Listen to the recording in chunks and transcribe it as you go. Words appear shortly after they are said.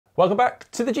Welcome back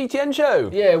to the GTN Show.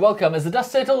 Yeah, welcome as the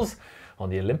dust settles on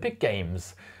the Olympic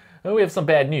Games. Well, we have some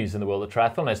bad news in the world of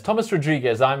triathlon as Tomas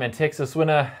Rodriguez, IRONMAN Texas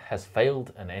winner, has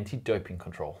failed an anti-doping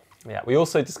control. Yeah, we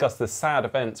also discussed the sad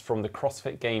events from the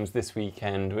CrossFit Games this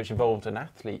weekend, which involved an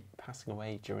athlete passing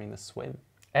away during the swim.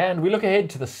 And we look ahead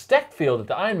to the stacked field at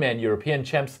the IRONMAN European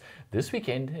Champs this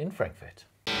weekend in Frankfurt.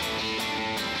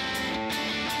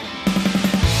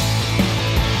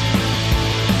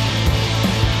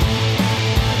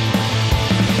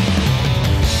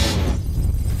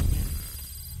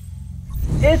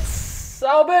 It's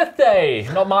our birthday!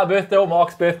 Not my birthday or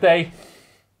Mark's birthday,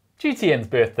 GTN's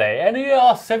birthday, and we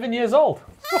are 7 years old.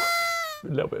 A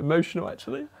little bit emotional,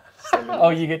 actually. Oh,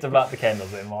 you get to light the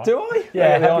candles then, Mark. Do I?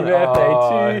 Yeah, happy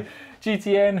birthday to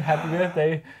GTN, happy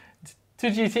birthday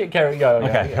to GTN. Carry go.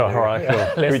 Okay, all right, cool.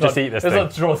 Let's we just eat this thing?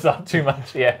 Let's not draw this out too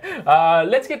much, yeah.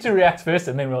 Let's get to reacts first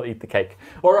and then we'll eat the cake.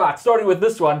 All right, starting with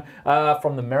this one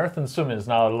from the marathon swimmers.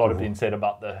 Now, a lot have been said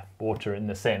about the water in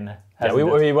the Seine. Yeah,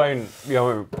 we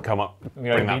won't come up,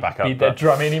 bring that back up. Beat that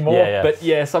drum anymore. Yeah. But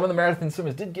yeah, some of the marathon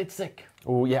swimmers did get sick.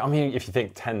 Oh yeah, I mean, if you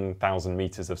think 10,000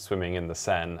 meters of swimming in the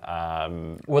Seine.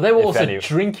 Well, they were also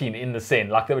drinking in the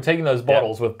Seine, like they were taking those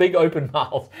bottles with big open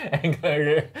mouths and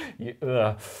going.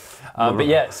 But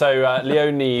yeah, so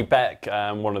Leonie Beck,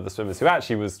 one of the swimmers who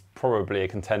actually was probably a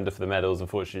contender for the medals.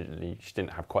 Unfortunately, she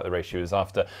didn't have quite the race she was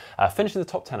after. Finished in the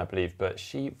top 10, I believe, but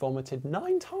she vomited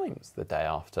 9 times the day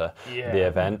after the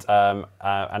event,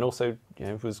 and also, you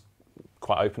know, was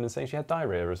quite open and saying she had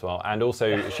diarrhea as well. And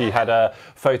also she had a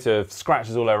photo of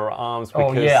scratches all over her arms.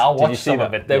 Because, oh yeah, I watched some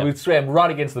of it. They would swim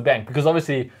right against the bank because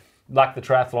obviously, like the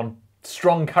triathlon,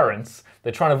 strong currents.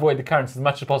 They're trying to avoid the currents as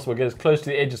much as possible, get as close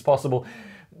to the edge as possible.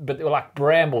 But they were like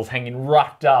brambles hanging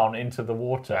right down into the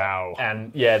water. Ow.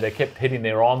 And yeah, they kept hitting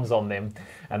their arms on them.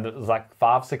 And it was like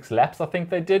 5-6 laps, I think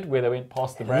they did, where they went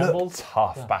past the brambles.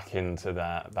 Tough back into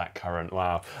that current.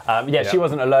 Wow. She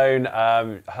wasn't alone.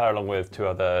 Her along with 2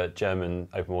 other German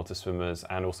open water swimmers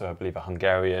and also, I believe, a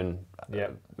Hungarian.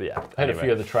 Had a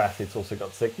few of the triathletes also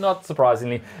got sick, not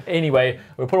surprisingly. Anyway,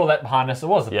 we put all that behind us. It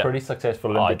was a pretty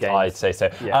successful Olympic Games. I'd say so.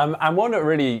 Yeah. And one that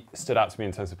really stood out to me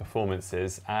in terms of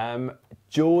performances,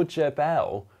 Georgia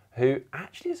Bell, who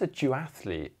actually is a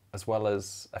duathlete as well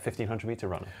as a 1500 meter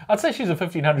runner. I'd say she's a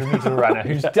 1500 meter runner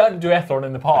who's done duathlon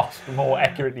in the past, more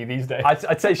accurately these days.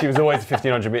 I'd say she was always a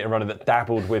 1500 meter runner that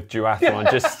dabbled with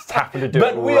duathlon, just happened to do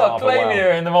it But we are claiming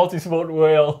her in the multi-sport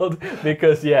world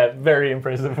because, very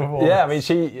impressive performance. Yeah, I mean,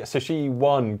 she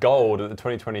won gold at the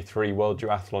 2023 World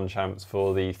Duathlon Champs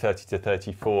for the 30 to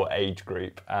 34 age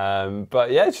group. But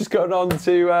yeah, she's gone on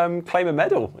to claim a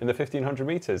medal in the 1500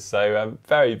 meters. So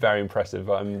very, very impressive.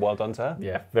 Well done to her.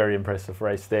 Yeah, very impressive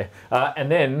race there.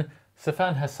 And then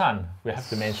Sifan Hassan, we have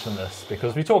to mention this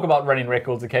because we talk about running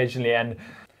records occasionally and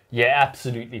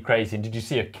absolutely crazy. And did you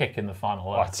see a kick in the final?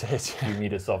 I did. 2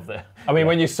 meters off there. I mean,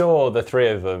 when you saw the 3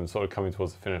 of them sort of coming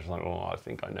towards the finish, I was like, I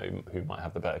think I know who might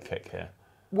have the better kick here.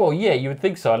 Well, yeah, you would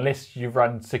think so, unless you've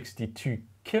run 62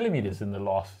 kilometers in the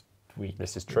last week.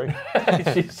 This is true.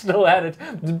 She still had it.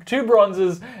 2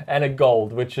 bronzes and a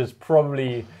gold, which is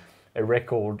probably a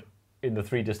record in the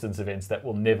 3 distance events that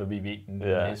will never be beaten in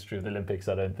the history of the Olympics,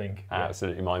 I don't think.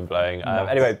 Absolutely mind-blowing.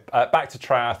 Anyway, back to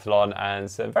triathlon and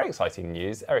some very exciting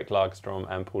news. Eric Lagerstrom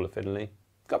and Paula Findlay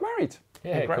got married.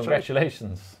 Yeah,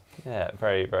 congratulations. Yeah,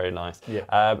 very, very nice. Yeah.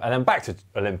 And then back to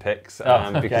Olympics,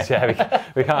 because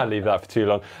we can't leave that for too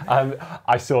long.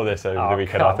 I saw this over the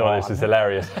weekend. I thought this was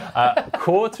hilarious. A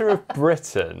quarter of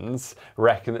Britons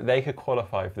reckon that they could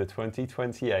qualify for the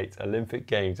 2028 Olympic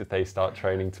Games if they start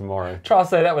training tomorrow. Try to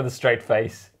say that with a straight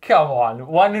face. Come on,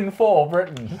 1 in 4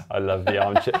 Britons. I love the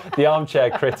armchair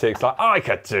critics. Like, I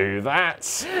could do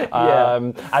that.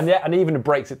 And even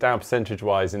breaks it down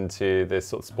percentage-wise into the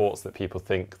sort of sports that people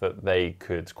think that they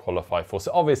could qualify for.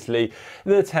 So obviously,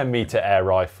 the 10-meter air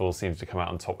rifle seems to come out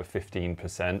on top with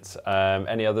 15%.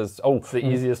 Any others? Oh, it's the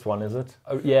easiest one, is it?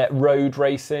 Oh, yeah, road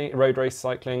race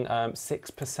cycling,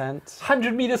 6%.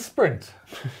 100-meter sprint.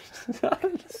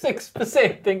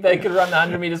 6% think they could run a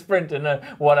 100-meter sprint in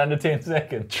a 1 under 10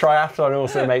 seconds. Triathlon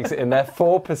also makes it in there.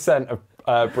 4%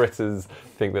 of Britons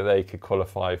think that they could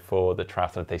qualify for the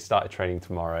triathlon if they started training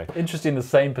tomorrow. Interesting, the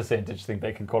same percentage think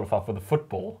they can qualify for the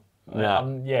football. Wow.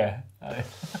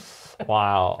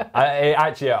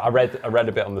 I read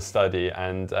a bit on the study,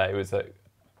 and it was that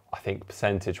I think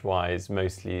percentage-wise,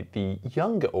 mostly the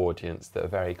younger audience that are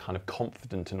very kind of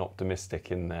confident and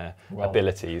optimistic in their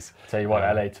abilities. Tell you what,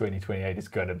 LA 2028 is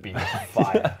going to be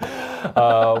fire.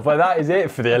 But that is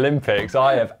it for the Olympics.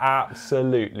 I have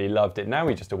absolutely loved it. Now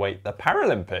we just await the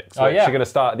Paralympics, which are going to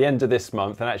start at the end of this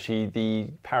month, and actually the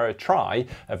Para-Tri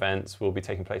events will be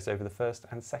taking place over the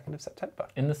 1st and 2nd of September.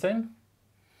 In the same?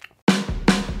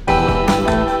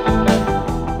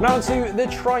 Now to the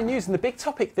Tri News, and the big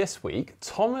topic this week,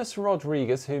 Tomas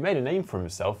Rodriguez, who made a name for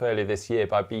himself earlier this year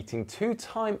by beating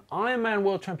two-time Ironman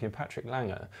world champion Patrick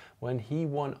Lange when he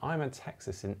won IRONMAN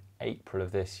Texas in April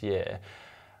of this year.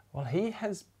 Well, he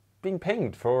has been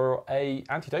pinged for an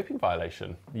anti-doping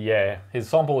violation. Yeah, his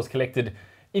sample was collected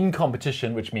in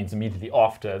competition, which means immediately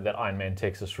after that IRONMAN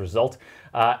Texas result,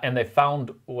 and they found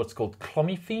what's called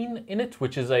clomiphene in it,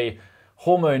 which is a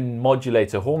hormone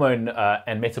modulator, hormone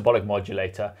and metabolic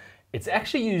modulator. It's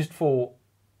actually used for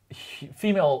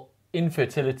female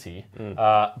infertility,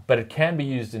 but it can be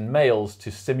used in males to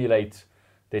stimulate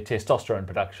their testosterone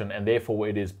production, and therefore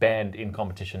it is banned in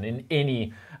competition in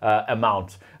any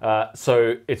amount.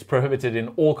 So it's prohibited in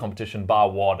all competition by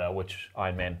WADA, which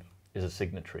Ironman is a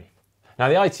signatory. Now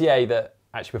the ITA that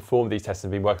actually performed these tests and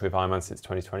been working with Ironman since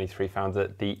 2023 found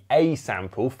that the A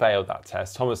sample failed that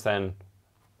test. Thomas then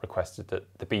requested that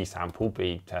the B sample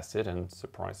be tested, and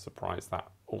surprise, surprise, that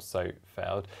also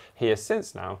failed. He has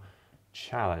since now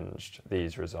challenged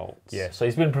these results. Yeah, so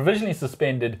he's been provisionally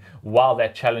suspended while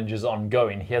that challenge is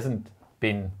ongoing. He hasn't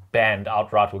been banned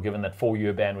outright or given that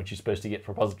 4-year ban, which you're supposed to get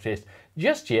for a positive test,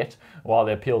 just yet, while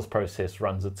the appeals process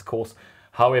runs its course.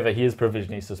 However, he is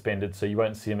provisionally suspended, so you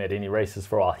won't see him at any races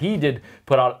for a while. He did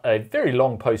put out a very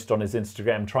long post on his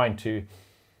Instagram trying to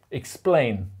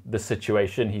explain the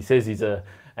situation. He says he's a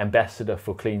ambassador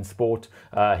for clean sport.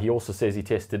 He also says he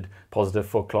tested positive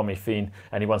for clomiphene,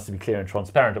 and he wants to be clear and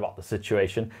transparent about the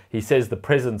situation. He says the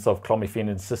presence of clomiphene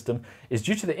in the system is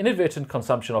due to the inadvertent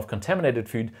consumption of contaminated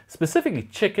food, specifically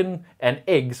chicken and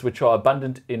eggs, which are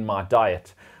abundant in my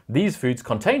diet. These foods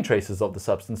contain traces of the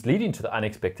substance, leading to the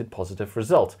unexpected positive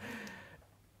result.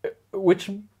 Which,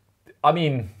 I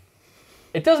mean,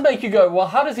 it does make you go, well,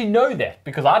 how does he know that?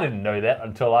 Because I didn't know that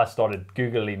until I started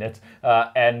Googling it.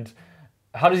 And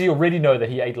how does he already know that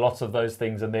he ate lots of those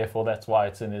things and therefore that's why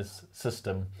it's in his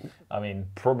system? I mean,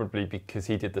 probably because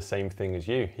he did the same thing as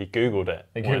you. He Googled it.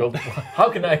 He Googled, how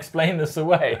can I explain this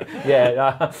away?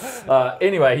 Yeah.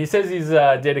 Anyway, he says he's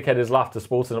dedicated his life to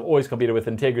sports and have always competed with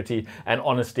integrity and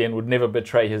honesty and would never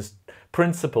betray his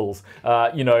principles.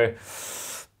 You know,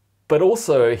 but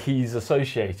also he's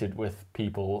associated with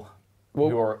people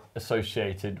who are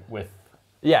associated with.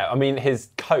 Yeah, I mean, his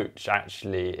coach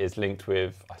actually is linked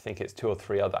with, I think it's 2 or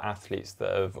 3 other athletes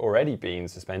that have already been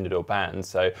suspended or banned.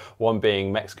 So one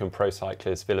being Mexican pro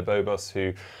cyclist Villalobos,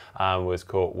 who was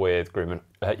caught with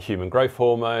human growth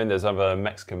hormone. There's another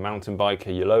Mexican mountain biker,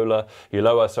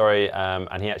 Ulloa,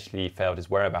 and he actually failed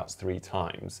his whereabouts 3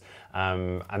 times.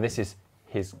 And this is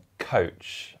his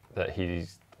coach that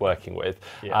he's working with.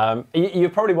 Yeah. You're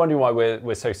probably wondering why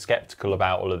we're so skeptical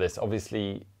about all of this.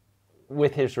 Obviously,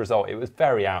 with his result, it was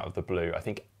very out of the blue. I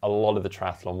think a lot of the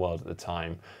triathlon world at the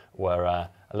time were a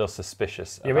little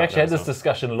suspicious. Yeah, we actually had this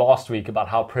discussion last week about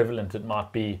how prevalent it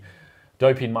might be,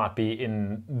 doping might be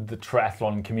in the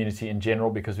triathlon community in general,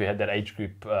 because we had that age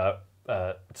group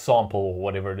sample or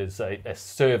whatever it is, a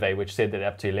survey which said that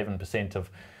up to 11%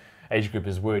 of age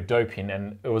groupers were doping,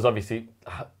 and it was obviously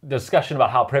discussion about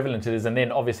how prevalent it is, and then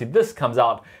obviously this comes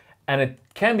out, and it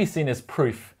can be seen as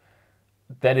proof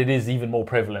that it is even more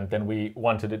prevalent than we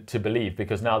wanted it to believe,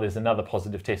 because now there's another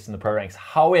positive test in the pro ranks.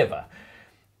 However,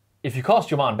 if you cast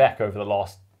your mind back over the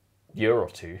last year or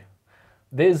two,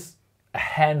 there's a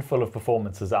handful of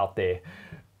performances out there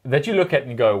that you look at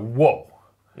and go, whoa,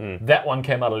 that one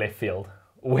came out of left field.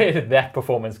 Where did that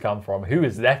performance come from? Who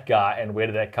is that guy and where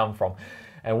did that come from?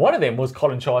 And one of them was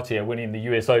Colin Chartier winning the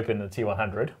US Open, the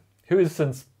T100, who has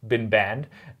since been banned.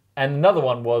 And another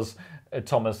one was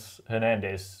Tomas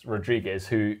Rodriguez,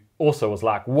 who also was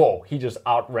like, whoa, he just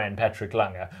outran Patrick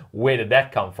Lange. Where did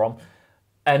that come from?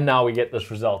 And now we get this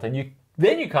result. And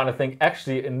then you kind of think,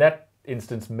 actually, in that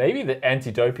instance, maybe the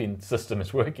anti-doping system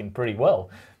is working pretty well,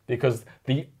 because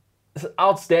the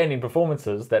outstanding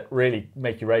performances that really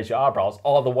make you raise your eyebrows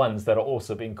are the ones that are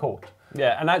also being caught.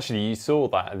 Yeah, and actually you saw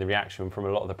that in the reaction from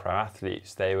a lot of the pro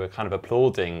athletes. They were kind of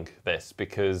applauding this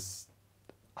because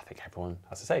I think everyone,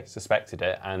 as I say, suspected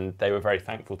it, and they were very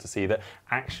thankful to see that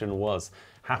action was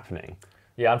happening.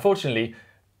 Yeah, unfortunately,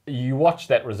 you watch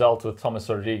that result with Tomas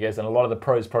Rodriguez, and a lot of the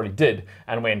pros probably did,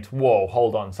 and went, whoa,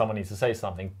 hold on, someone needs to say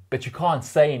something. But you can't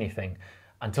say anything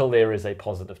until there is a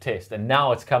positive test. And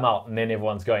now it's come out, and then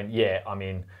everyone's going, yeah, I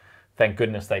mean, thank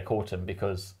goodness they caught him,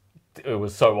 because it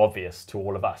was so obvious to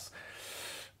all of us.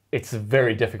 It's a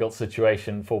very difficult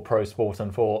situation for pro sport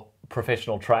and for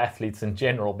professional triathletes in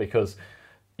general, because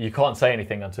you can't say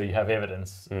anything until you have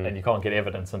evidence, and you can't get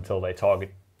evidence until they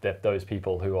target those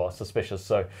people who are suspicious.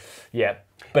 So, yeah,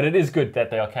 but it is good that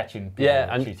they are catching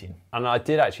people cheating. And I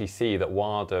did actually see that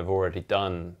WADA have already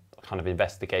done kind of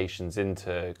investigations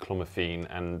into clomiphene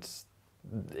and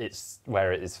it's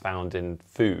where it is found in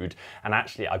food. And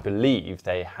actually, I believe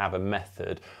they have a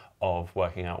method of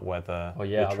working out whether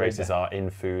the traces are in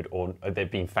food or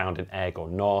they've been found in egg or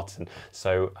not. And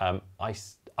so I'm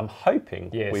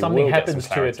hoping something happens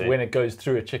to it when it goes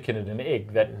through a chicken and an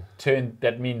egg.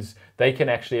 That means they can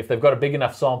actually, if they've got a big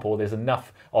enough sample, there's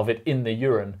enough of it in the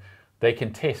urine, they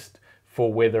can test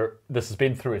for whether this has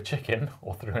been through a chicken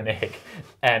or through an egg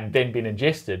and then been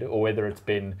ingested, or whether it's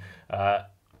been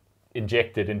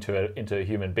injected into a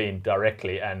human being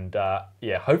directly. And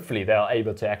hopefully they're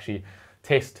able to actually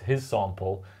test his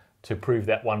sample to prove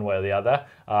that one way or the other,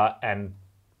 and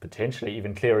potentially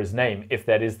even clear his name if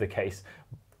that is the case.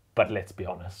 But let's be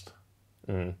honest,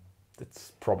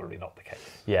 it's probably not the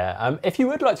case. Yeah, if you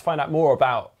would like to find out more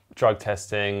about drug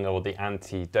testing or the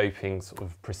anti-doping sort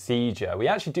of procedure, we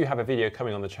actually do have a video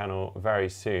coming on the channel very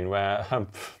soon where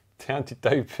the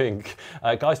anti-doping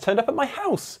guys turned up at my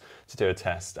house to do a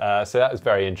test. So that was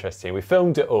very interesting. We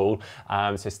filmed it all,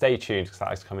 so stay tuned because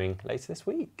that is coming later this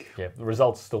week. Yeah, the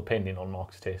results are still pending on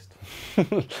Mark's test.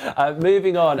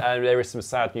 Moving on, there is some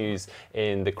sad news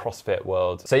in the CrossFit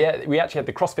world. So yeah, we actually had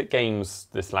the CrossFit Games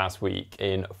this last week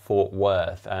in Fort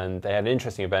Worth, and they had an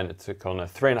interesting event. It took on a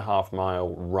 3.5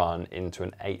 mile run into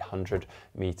an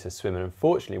 800-meter swim, and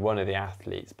unfortunately one of the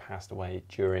athletes passed away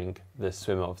during the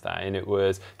swim of that, and it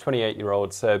was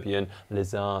 28-year-old Serbian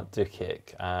Lazar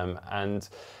Dukic. And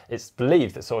it's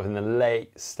believed that sort of in the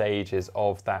late stages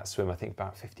of that swim, I think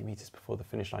about 50 meters before the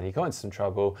finish line, he got into some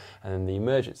trouble, and then the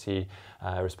emergency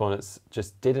respondents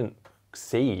just didn't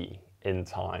see in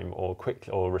time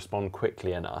or respond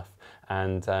quickly enough.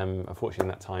 And unfortunately, in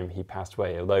that time, he passed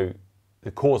away. Although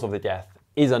the cause of the death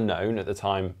is unknown at the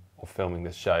time of filming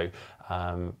this show,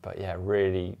 but yeah,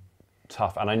 really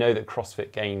tough. And I know that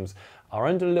CrossFit Games are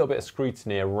under a little bit of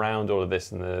scrutiny around all of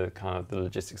this and the kind of the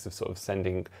logistics of sort of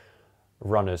sending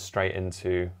runners straight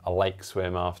into a lake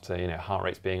swim after, you know, heart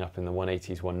rates being up in the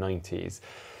 180s, 190s.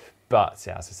 But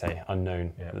yeah, as I say,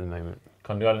 unknown at the moment.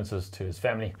 Condolences to his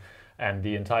family and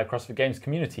the entire CrossFit Games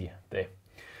community there.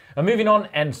 And moving on,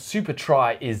 and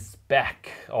Supertri is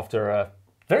back after a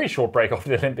very short break after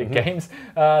the Olympic Games.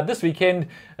 This weekend,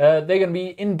 they're going to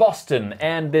be in Boston,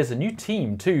 and there's a new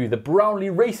team too, the Brownlee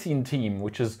Racing Team,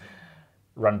 which is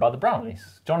run by the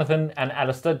Brownies, Jonathan and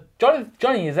Alistair.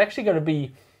 Johnny is actually going to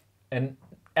be an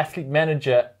athlete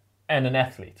manager and an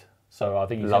athlete, so I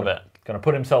think he's going to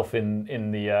put himself in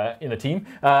the team.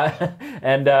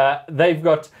 And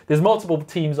there's multiple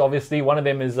teams. Obviously, one of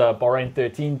them is a Bahrain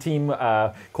 13 team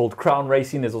called Crown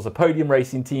Racing. There's also Podium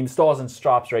Racing Team, Stars and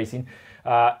Stripes Racing.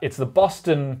 It's the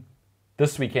Boston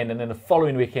this weekend, and then the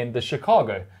following weekend, the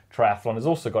Chicago Triathlon has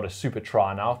also got a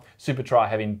Supertri now. Supertri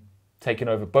having taken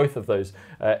over both of those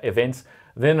events.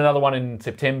 Then another one in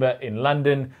September in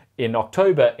London, in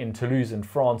October in Toulouse in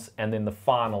France, and then the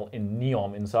final in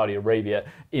Neom in Saudi Arabia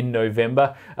in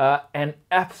November. An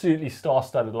absolutely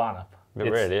star-studded lineup. It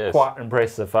really is. Quite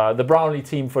impressive. The Brownlee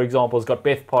team, for example, has got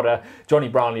Beth Potter, Johnny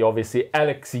Brownlee, obviously,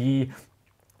 Alex Yee,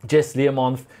 Jess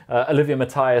Learmonth, Olivia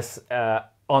Matthias.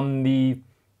 On the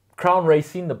Crown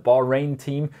Racing, the Bahrain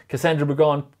team, Cassandra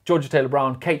Bugan, Georgia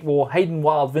Taylor-Brown, Kate Waugh, Hayden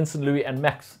Wild, Vincent Louis, and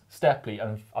Max Stapley.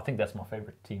 And I think that's my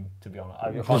favourite team, to be honest.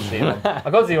 I can't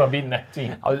see anyone beating that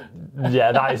team.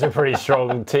 Yeah, that is a pretty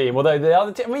strong team. Although the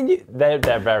other team, I mean, they're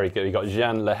very good. You've got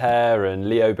Jean Leher and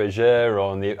Leo Berger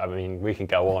on the. I mean, we can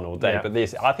go on all day, but I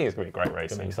think it's going to be great racing.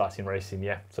 It's going to be exciting racing,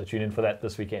 yeah. So tune in for that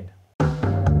this weekend.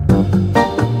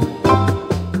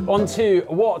 On to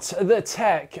What the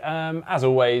Tech. As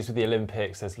always with the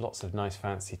Olympics, there's lots of nice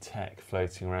fancy tech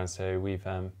floating around, so we've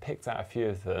picked out a few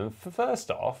of them.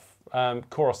 First off,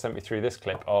 Coros sent me through this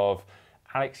clip of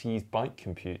Alex Yee's bike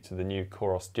compute to the new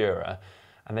Coros Dura,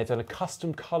 and they've done a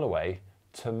custom colourway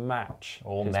to match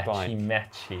his bike.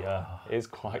 Matchy. Oh. It's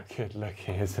quite good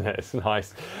looking, isn't it? It's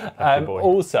nice.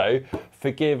 Also,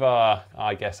 forgive our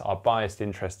biased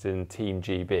interest in Team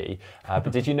GB,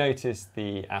 but did you notice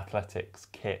the athletics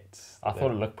kit? I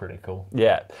thought it looked pretty cool.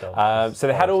 Yeah. So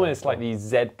they had almost like these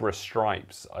zebra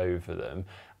stripes over them.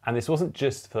 And this wasn't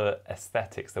just for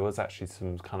aesthetics. There was actually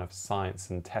some kind of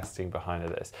science and testing behind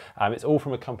this. It's all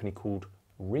from a company called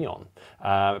Rion.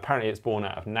 Apparently it's born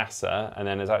out of NASA and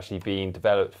then has actually been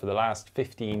developed for the last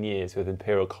 15 years with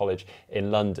Imperial College in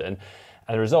London.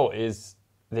 And the result is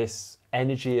this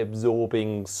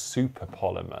energy-absorbing super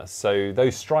polymer. So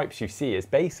those stripes you see is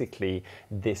basically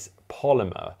this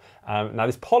polymer. Now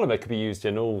this polymer could be used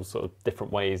in all sort of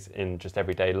different ways in just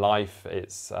everyday life.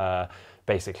 It's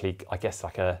basically, I guess,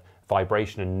 like a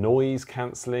vibration and noise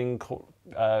cancelling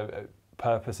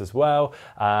purpose as well.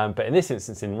 But in this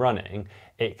instance, in running,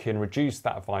 it can reduce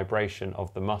that vibration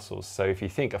of the muscles. So if you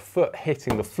think a foot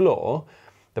hitting the floor,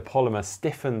 the polymer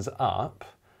stiffens up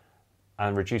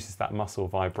and reduces that muscle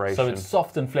vibration. So it's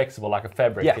soft and flexible like a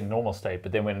fabric in normal state,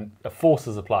 but then when a force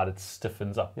is applied, it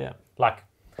stiffens up. Yeah. Like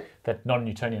that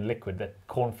non-Newtonian liquid, that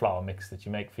cornflour mix that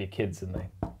you make for your kids, and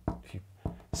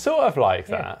Sort of like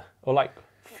that. Or like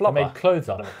flubber. I made clothes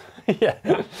out of it. Yeah.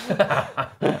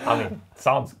 I mean,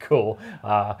 sounds cool.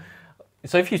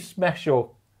 So if you smash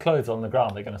your clothes on the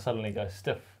ground, they're going to suddenly go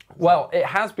stiff. Well, it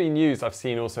has been used, I've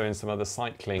seen also in some other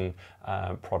cycling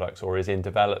products, or is in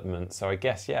development. So I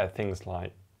guess, yeah, things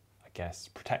like,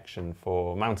 protection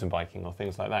for mountain biking or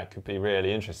things like that could be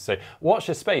really interesting. So watch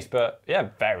this space, but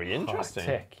yeah, very interesting.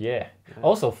 High tech, yeah. I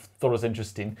also thought it was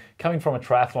interesting, coming from a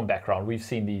triathlon background, we've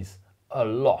seen these a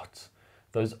lot.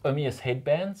 Those Omius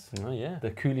headbands, oh yeah,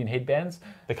 the cooling headbands.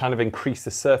 They kind of increase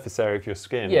the surface area of your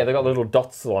skin. Yeah, they got little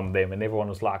dots on them, and everyone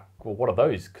was like, well, what are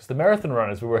those? Because the marathon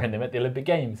runners were wearing them at the Olympic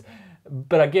Games.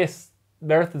 But I guess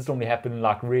marathons normally happen in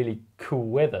like really cool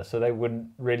weather, so they wouldn't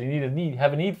really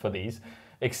have a need for these,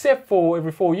 except for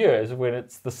every 4 years when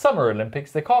it's the Summer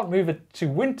Olympics. They can't move it to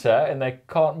winter, and they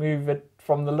can't move it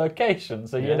from the location,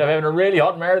 so you end up having a really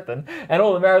hot marathon, and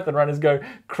all the marathon runners go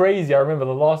crazy. I remember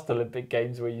the last Olympic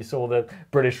Games where you saw the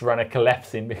British runner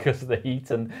collapsing because of the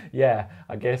heat, and yeah,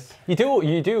 I guess you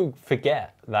do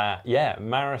forget that, yeah,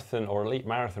 marathon or elite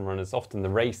marathon runners, often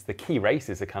the key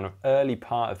races are kind of early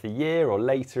part of the year or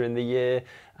later in the year.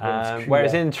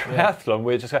 Whereas in triathlon,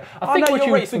 we're just going, I think what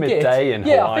you race midday in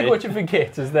Hawaii. I think what you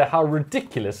forget is that how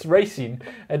ridiculous racing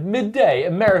at midday,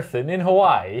 a marathon in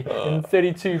Hawaii in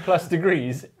 32 plus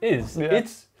degrees is. Yeah.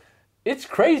 It's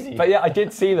crazy. But yeah, I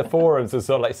did see the forums and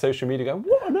sort of like social media going,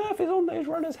 what on earth is on those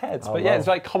runners' heads? But yeah, it's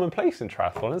like commonplace in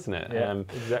triathlon, isn't it? Yeah,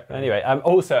 exactly. Anyway,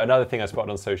 also another thing I spotted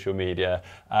on social media,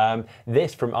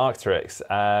 this from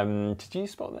Arc'teryx. Did you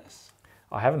spot this?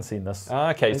 I haven't seen this.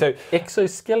 Okay, so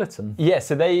exoskeleton. Yeah,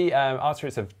 so they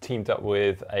Arc'teryx have teamed up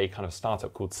with a kind of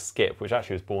startup called Skip, which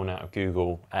actually was born out of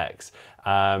Google X,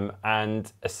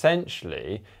 and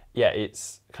essentially, yeah,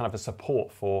 it's kind of a support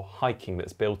for hiking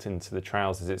that's built into the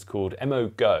trousers. It's called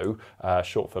MoGo,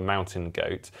 short for Mountain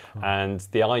Goat, and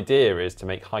the idea is to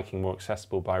make hiking more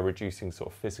accessible by reducing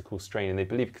sort of physical strain, and they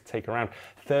believe it could take around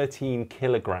 13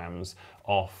 kilograms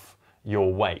off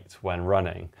your weight when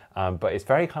running, but it's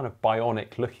very kind of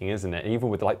bionic looking, isn't it? Even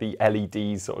with like the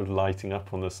LEDs sort of lighting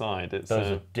up on the side. Those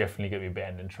are definitely going to be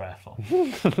banned in triathlon.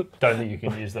 Don't think you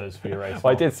can use those for your race.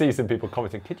 Well, I did see some people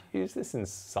commenting, could you use this in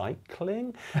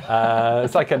cycling?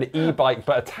 It's like an e-bike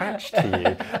but attached to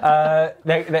you. I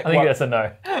think that's a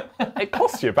no. It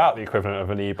costs you about the equivalent of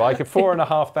an e-bike,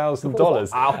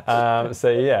 $4,500. So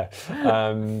yeah,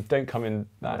 don't come in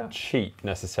that cheap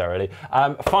necessarily.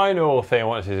 Final thing I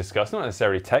wanted to discuss, not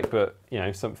necessarily tech, but you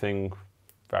know, something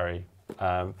very,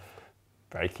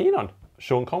 very keen on.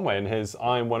 Sean Conway and his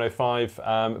Iron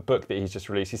 105 book that he's just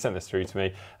released. He sent this through to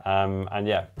me, and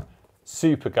yeah,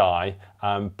 super guy,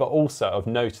 but also of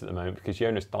note at the moment because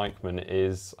Jonas Deichmann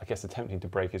is, I guess, attempting to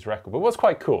break his record. But what's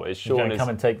quite cool is Sean is come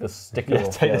and take the sticker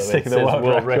off. Take the sticker of the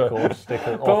world record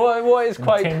sticker off. But what is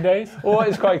quite 10 days? What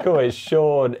is quite cool is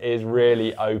Sean is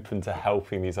really open to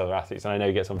helping these other athletes, and I know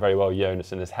he gets on very well with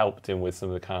Jonas and has helped him with some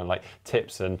of the kind of like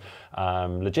tips and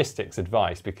logistics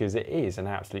advice, because it is an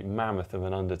absolute mammoth of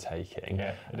an undertaking.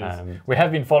 Yeah, it is. We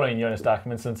have been following Jonas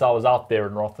Deichmann since I was out there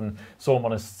in Roth and saw him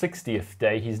on his 60th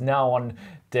day. He's now on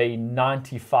day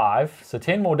 95, so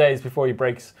 10 more days before he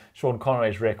breaks Sean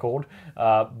Conway's record,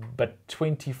 but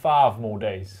 25 more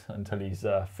days until he's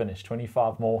finished.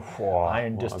 25 more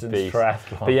iron distance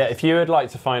triathlons. But yeah, if you would like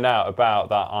to find out about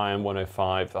that Iron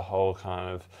 105, the whole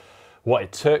kind of what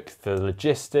it took, the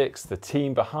logistics, the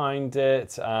team behind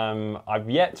it, I've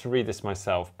yet to read this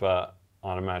myself, but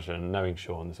I'd imagine, knowing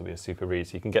Sean, this will be a super read,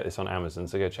 so you can get this on Amazon,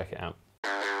 so go check it out.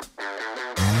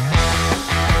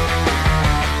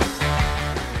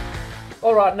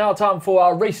 All right, now time for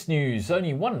our race news.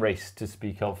 Only one race to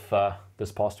speak of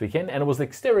this past weekend, and it was the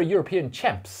XTERRA European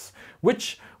Champs,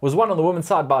 which was won on the women's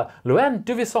side by Luann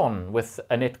Duvison, with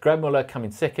Annette Grabmuller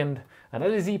coming second and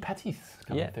Alizé Patis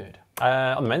coming third.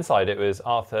 On the men's side, it was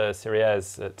Arthur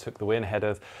Siriez that took the win ahead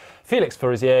of Felix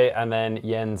Forizier and then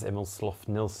Jens Emil Sloth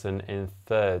Nilsson in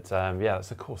third. Yeah, that's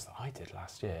a course that I did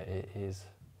last year. It is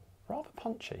rather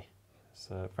punchy. It's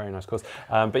a very nice course.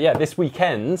 But yeah, this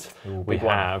weekend we big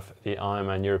one. have the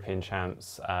IRONMAN European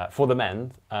Champs for the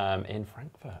men in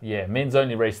Frankfurt. Yeah, men's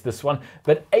only race this one,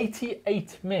 but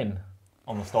 88 men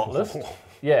on the start list.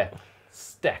 Yeah,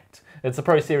 stacked. It's a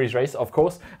Pro Series race, of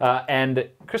course, and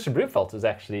Christian Bloemfeldt is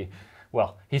actually,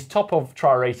 well, he's top of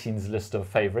Tri Rating's list of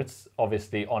favourites,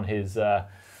 obviously on his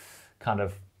kind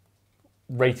of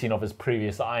rating of his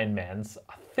previous Ironmans.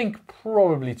 I think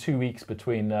probably 2 weeks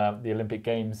between the Olympic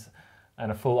Games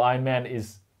and a full Ironman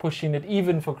is pushing it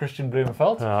even for Christian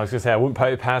Bloemfeldt. I was going to say, I wouldn't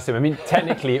put it past him. I mean,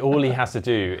 technically, all he has to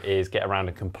do is get around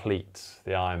and complete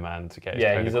the Ironman to get his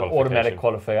Yeah, he's an automatic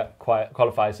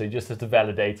qualifier, so he just has to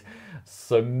validate.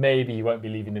 So maybe he won't be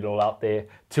leaving it all out there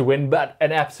to win, but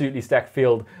an absolutely stacked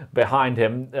field behind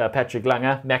him. Patrick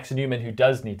Lange, Max Newman, who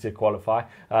does need to qualify.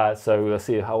 So we'll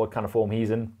see what kind of form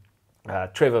he's in.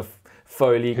 Trevor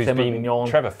Foley,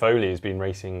 Trevor Foley has been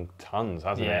racing tons,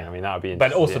 hasn't he? I mean, that would be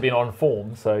interesting. But also been on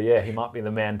form, so yeah, he might be the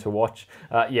man to watch.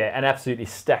 Yeah, an absolutely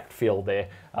stacked field there.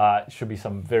 Should be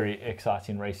some very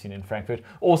exciting racing in Frankfurt.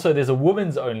 Also, there's a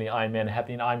women's only Ironman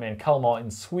happening, Ironman Kalmar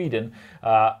in Sweden.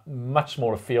 Much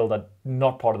smaller field,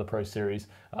 not part of the Pro Series,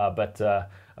 but a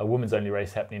women's only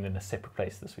race happening in a separate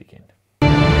place this weekend.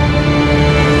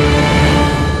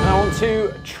 Now on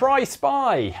to Try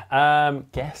Spy.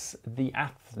 Guess the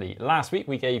athlete. Last week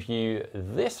we gave you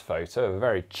this photo of a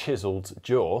very chiseled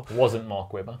jaw. Wasn't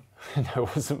Mark Webber. No,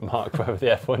 it wasn't Mark Webber, the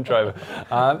F1 driver.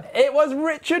 It was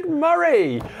Richard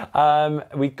Murray.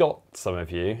 We got some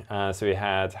of you. So we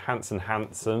had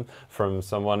Hanson from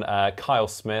someone, Kyle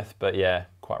Smith, but yeah,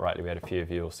 quite rightly we had a few of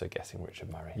you also guessing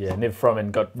Richard Murray. Yeah, Niv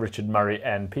Fromen got Richard Murray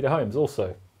and Peter Holmes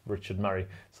also Richard Murray.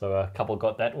 So a couple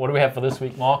got that. What do we have for this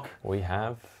week, Mark? We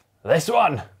have this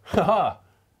one.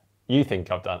 You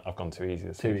think I've gone too easy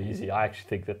this week? Too easy. I actually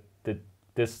think that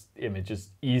this image is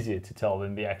easier to tell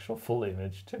than the actual full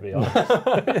image, to be honest.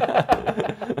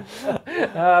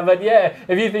 But yeah,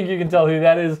 if you think you can tell who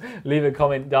that is, leave a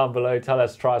comment down below. Tell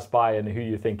us Try Spy and who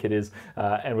you think it is,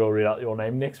 and we'll read out your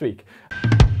name next week.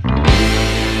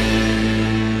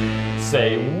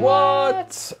 Say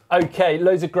what? Okay,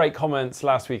 loads of great comments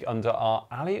last week under our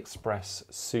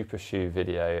AliExpress super shoe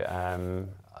video.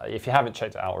 If you haven't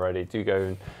checked it out already, do go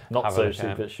and Not so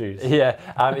super shoes. Yeah,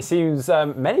 it seems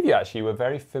many of you actually were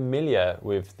very familiar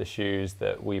with the shoes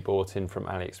that we bought in from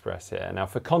AliExpress here. Now,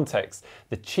 for context,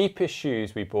 the cheapest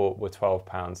shoes we bought were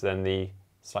 £12, then the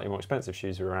slightly more expensive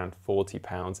shoes were around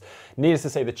 £40. Needless to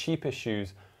say, the cheapest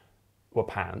shoes were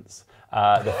pants.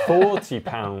 The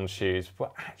 £40 shoes were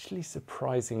actually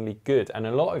surprisingly good. And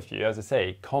a lot of you, as I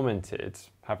say, commented,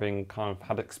 having kind of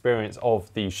had experience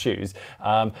of these shoes.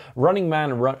 Running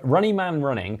Man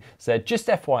Running said, just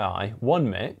FYI, One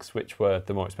Mix, which were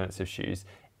the more expensive shoes,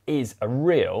 is a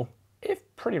real, if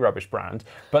pretty rubbish brand,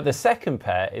 but the second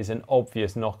pair is an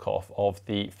obvious knockoff of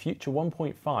the Future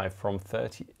 1.5 from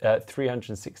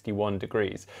 361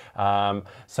 degrees.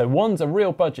 So one's a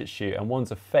real budget shoe and one's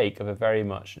a fake of a very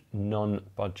much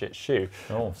non-budget shoe.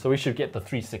 Oh, so we should get the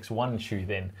 361 shoe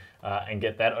then and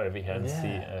get that over here and see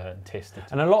and test it.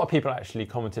 And a lot of people actually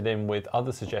commented in with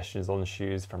other suggestions on the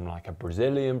shoes from like a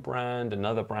Brazilian brand,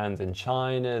 another brand in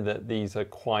China, that these are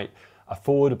quite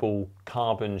affordable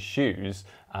carbon shoes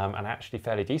and actually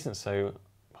fairly decent. So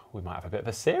we might have a bit of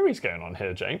a series going on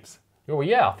here, James. Oh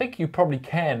yeah, I think you probably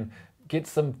can get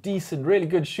some decent, really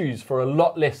good shoes for a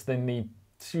lot less than the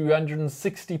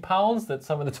 £260 that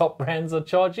some of the top brands are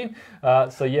charging.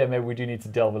 So yeah, maybe we do need to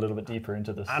delve a little bit deeper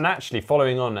into this. And actually,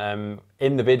 following on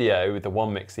in the video with the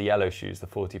One Mix, the yellow shoes, the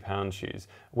 £40 shoes,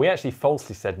 we actually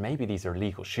falsely said maybe these are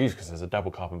illegal shoes because there's a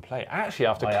double carbon plate. Actually,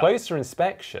 after closer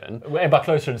inspection... And by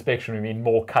closer inspection, we mean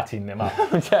more cutting them up.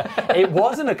 Yeah, it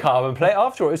wasn't a carbon plate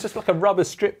after all. It was just like a rubber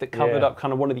strip that covered up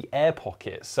kind of one of the air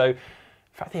pockets. So, in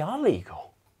fact, they are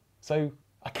legal. So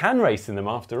I can race in them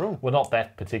after all. Well, not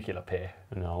that particular pair.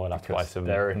 No, I'll have to buy some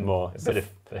more. It's a bit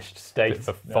of state. It's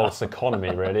a false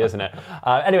economy, really, isn't it?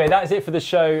 Anyway, that is it for the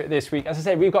show this week. As I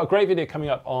said, we've got a great video coming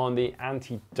up on the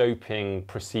anti-doping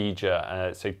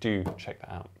procedure, so do check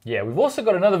that out. Yeah, we've also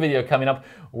got another video coming up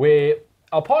where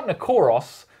our partner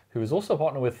Coros, who is also a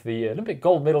partner with the Olympic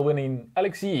gold medal winning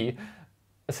Alex Yee,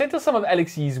 sent us some of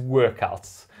Alex Yee's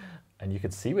workouts, and you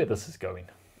can see where this is going.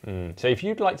 So if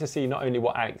you'd like to see not only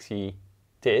what Alex Yee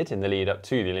did in the lead up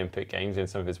to the Olympic Games in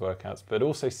some of his workouts, but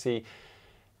also see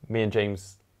me and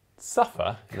James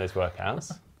suffer in those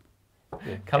workouts.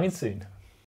 Coming soon.